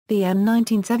The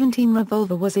M1917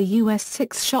 Revolver was a U.S.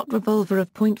 six-shot revolver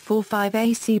of .45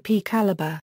 ACP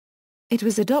caliber. It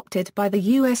was adopted by the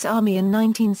U.S. Army in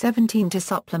 1917 to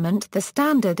supplement the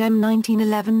standard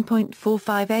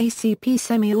M1911.45 ACP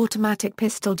semi-automatic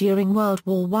pistol during World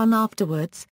War I.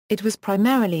 Afterwards, it was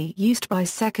primarily used by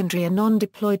secondary and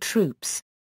non-deployed troops.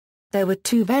 There were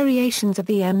two variations of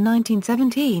the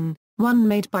M1917, one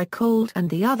made by Colt and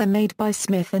the other made by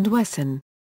Smith & Wesson.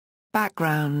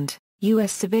 Background: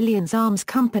 U.S. civilians arms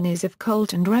companies of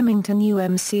Colt and Remington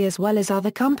UMC as well as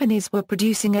other companies were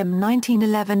producing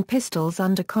M1911 pistols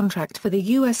under contract for the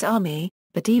U.S. Army,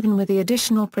 but even with the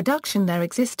additional production there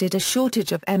existed a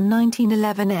shortage of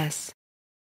M1911s.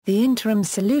 The interim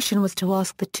solution was to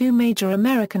ask the two major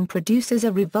American producers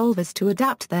of revolvers to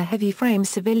adapt their heavy-frame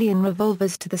civilian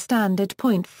revolvers to the standard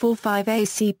 .45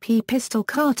 ACP pistol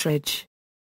cartridge.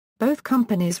 Both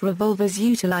companies' revolvers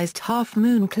utilized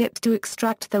half-moon clips to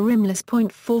extract the rimless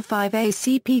 .45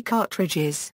 ACP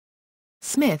cartridges.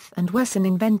 Smith & Wesson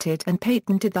invented and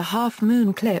patented the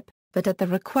half-moon clip, but at the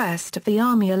request of the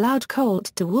Army allowed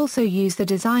Colt to also use the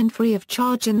design free of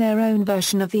charge in their own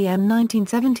version of the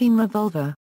M1917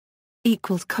 Revolver.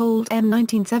 Colt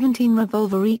M1917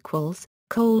 Revolver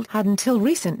Colt had until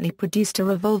recently produced a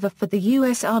revolver for the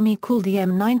U.S. Army called the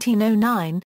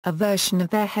M1909, a version of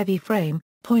their heavy-frame,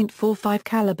 .45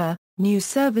 caliber, new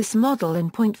service model in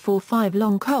 .45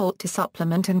 long Colt to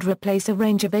supplement and replace a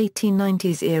range of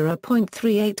 1890s-era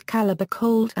 .38 caliber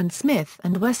Colt and Smith &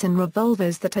 Wesson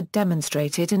revolvers that had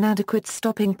demonstrated inadequate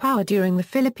stopping power during the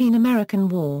Philippine-American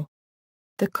War.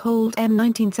 The Colt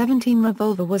M1917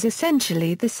 Revolver was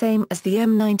essentially the same as the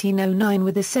M1909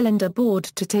 with a cylinder board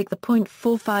to take the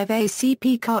 .45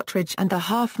 ACP cartridge and the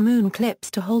half-moon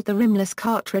clips to hold the rimless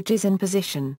cartridges in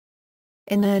position.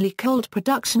 In early Colt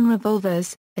production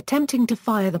revolvers, attempting to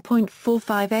fire the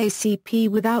 .45 ACP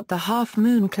without the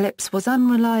half-moon clips was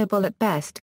unreliable at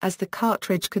best, as the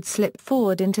cartridge could slip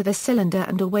forward into the cylinder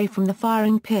and away from the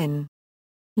firing pin.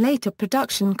 Later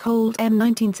production Colt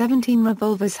M1917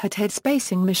 revolvers had head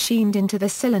spacing machined into the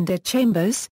cylinder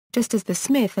chambers, just as the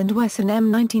Smith & Wesson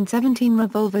M1917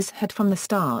 revolvers had from the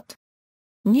start.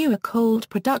 Newer Colt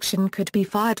production could be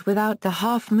fired without the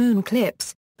half-moon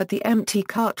clips, but the empty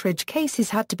cartridge cases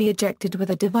had to be ejected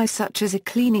with a device such as a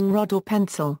cleaning rod or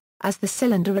pencil, as the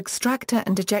cylinder extractor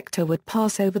and ejector would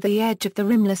pass over the edge of the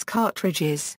rimless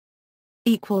cartridges.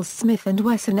 Smith &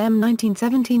 Wesson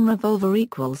M1917 Revolver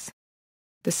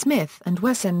The Smith &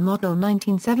 Wesson Model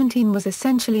 1917 was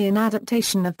essentially an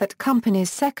adaptation of that company's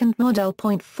second model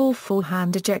 .44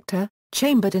 hand ejector,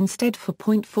 chambered instead for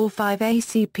 .45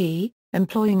 ACP,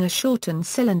 employing a shortened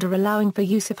cylinder allowing for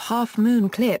use of half-moon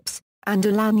clips, and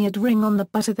a lanyard ring on the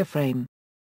butt of the frame.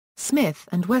 Smith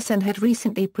 & Wesson had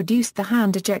recently produced the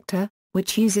hand ejector,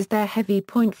 which uses their heavy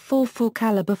 .44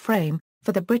 caliber frame,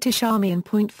 for the British Army and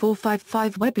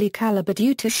 .455 Webley caliber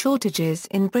due to shortages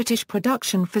in British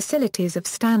production facilities of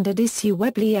standard-issue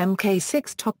Webley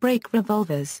Mk6 top-break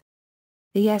revolvers.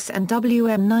 The S&W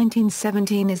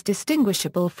M1917 is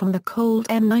distinguishable from the Colt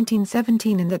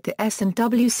M1917 in that the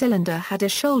S&W cylinder had a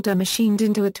shoulder machined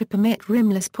into it to permit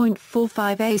rimless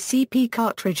 .45 ACP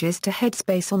cartridges to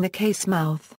headspace on the case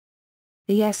mouth.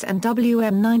 The S&W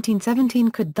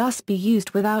M1917 could thus be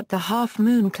used without the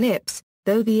half-moon clips,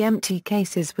 though the empty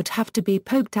cases would have to be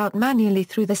poked out manually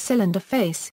through the cylinder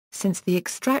face, since the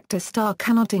extractor star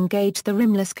cannot engage the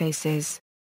rimless cases.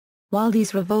 While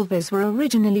these revolvers were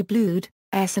originally blued,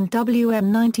 S&W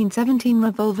M1917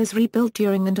 revolvers rebuilt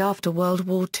during and after World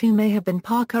War II may have been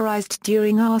Parkerized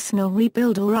during arsenal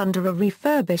rebuild or under a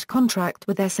refurbished contract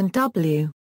with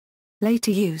S&W.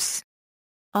 Later use.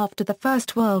 After the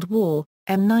First World War,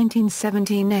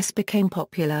 M1917s became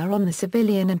popular on the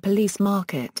civilian and police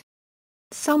market.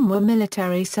 Some were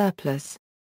military surplus.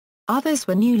 Others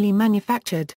were newly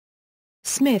manufactured.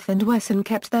 Smith & Wesson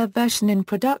kept their version in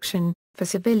production, for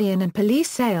civilian and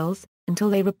police sales, until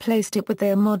they replaced it with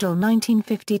their Model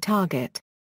 1950 target.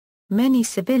 Many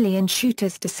civilian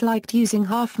shooters disliked using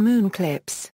half-moon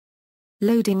clips.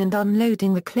 Loading and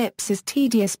unloading the clips is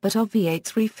tedious but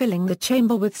obviates refilling the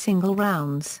chamber with single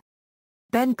rounds.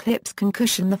 Bent clips can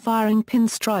cushion the firing pin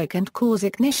strike and cause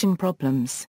ignition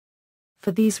problems.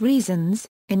 For these reasons,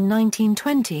 in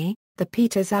 1920, the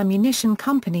Peters Ammunition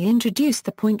Company introduced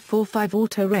the .45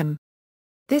 auto rim.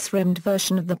 This rimmed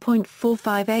version of the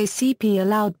 .45 ACP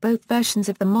allowed both versions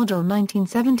of the Model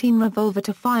 1917 revolver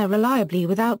to fire reliably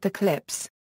without the clips.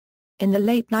 In the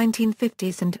late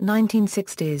 1950s and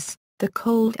 1960s, the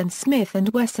Colt and Smith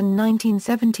 & Wesson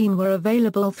 1917 were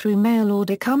available through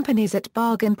mail-order companies at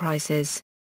bargain prices.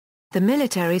 The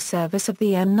military service of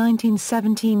the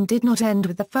M1917 did not end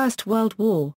with the First World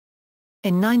War.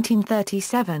 In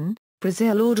 1937,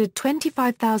 Brazil ordered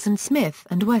 25,000 Smith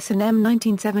 & Wesson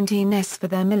M1917s for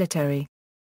their military.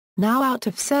 Now out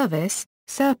of service,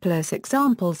 surplus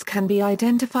examples can be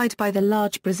identified by the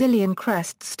large Brazilian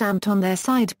crest stamped on their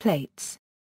side plates.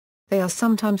 They are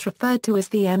sometimes referred to as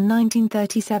the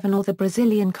M1937 or the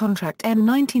Brazilian contract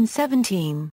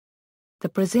M1917. The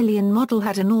Brazilian model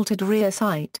had an altered rear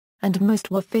sight, and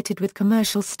most were fitted with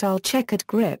commercial-style checkered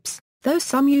grips, though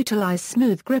some utilized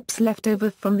smooth grips left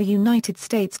over from the United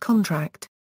States contract.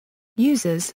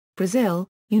 Users: Brazil,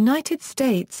 United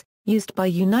States, used by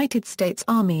United States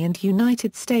Army and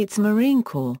United States Marine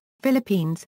Corps;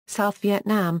 Philippines, South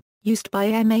Vietnam, used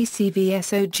by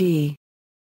MACVSOG.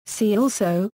 See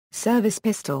also, Service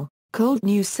Pistol, Colt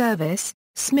New Service,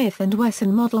 Smith &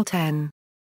 Wesson Model 10.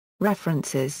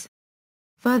 References.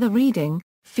 Further reading,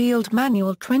 Field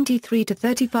Manual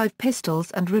 23-35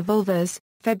 Pistols and Revolvers,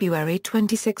 February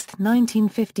 26,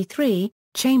 1953,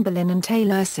 Chamberlain and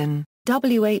Taylorson,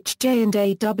 WHJ and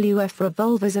AWF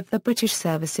Revolvers of the British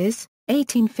Services,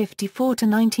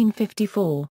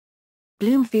 1854-1954.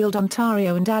 Bloomfield,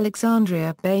 Ontario and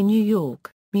Alexandria Bay, New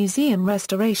York, Museum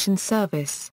Restoration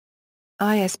Service.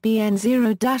 ISBN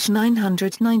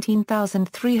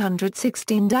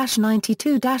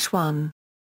 0-919316-92-1.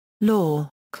 Law,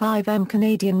 Clive M.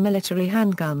 Canadian Military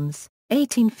Handguns,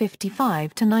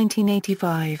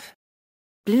 1855-1985.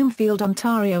 Bloomfield,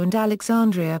 Ontario and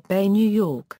Alexandria Bay, New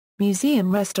York,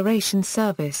 Museum Restoration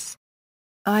Service.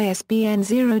 ISBN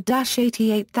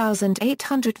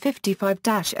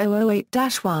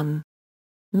 0-88855-008-1.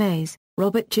 Mays,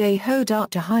 Robert J. Hodart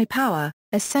to High Power,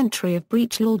 A Century of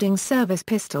Breech-Loading Service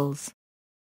Pistols.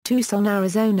 Tucson,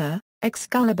 Arizona,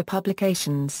 Excalibur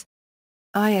Publications.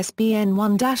 ISBN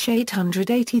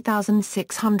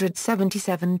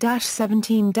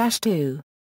 1-800-80677-17-2.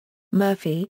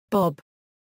 Murphy, Bob.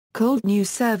 Colt New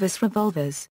Service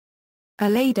Revolvers.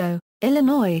 Alado,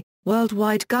 Illinois,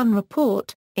 Worldwide Gun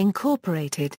Report,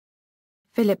 Incorporated.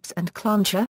 Phillips and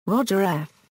Cloncher, Roger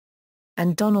F.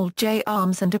 and Donald J.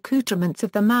 Arms and Accoutrements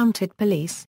of the Mounted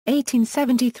Police,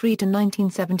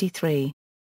 1873-1973.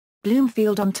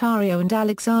 Bloomfield, Ontario and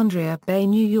Alexandria Bay,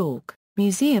 New York,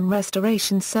 Museum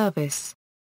Restoration Service.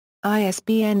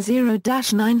 ISBN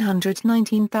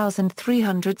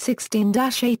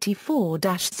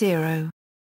 0-919316-84-0.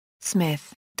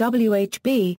 Smith,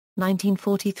 W.H.B.,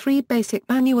 1943 Basic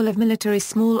Manual of Military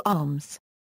Small Arms.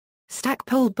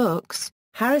 Stackpole Books,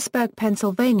 Harrisburg,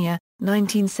 Pennsylvania,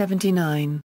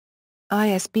 1979.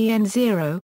 ISBN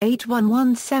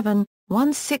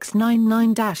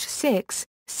 0-8117-1699-6,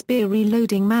 Spear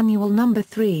Reloading Manual No.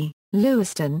 3,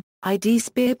 Lewiston, ID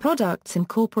Spear Products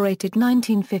Incorporated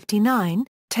 1959,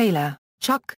 Taylor,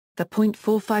 Chuck, The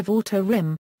 .45 Auto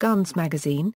Rim, Guns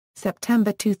Magazine,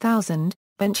 September 2000,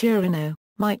 Venturino,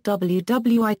 Mike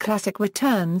WWI Classic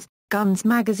Returns, Guns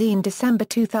Magazine December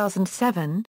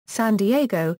 2007, San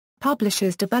Diego,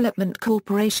 Publishers Development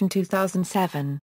Corporation 2007.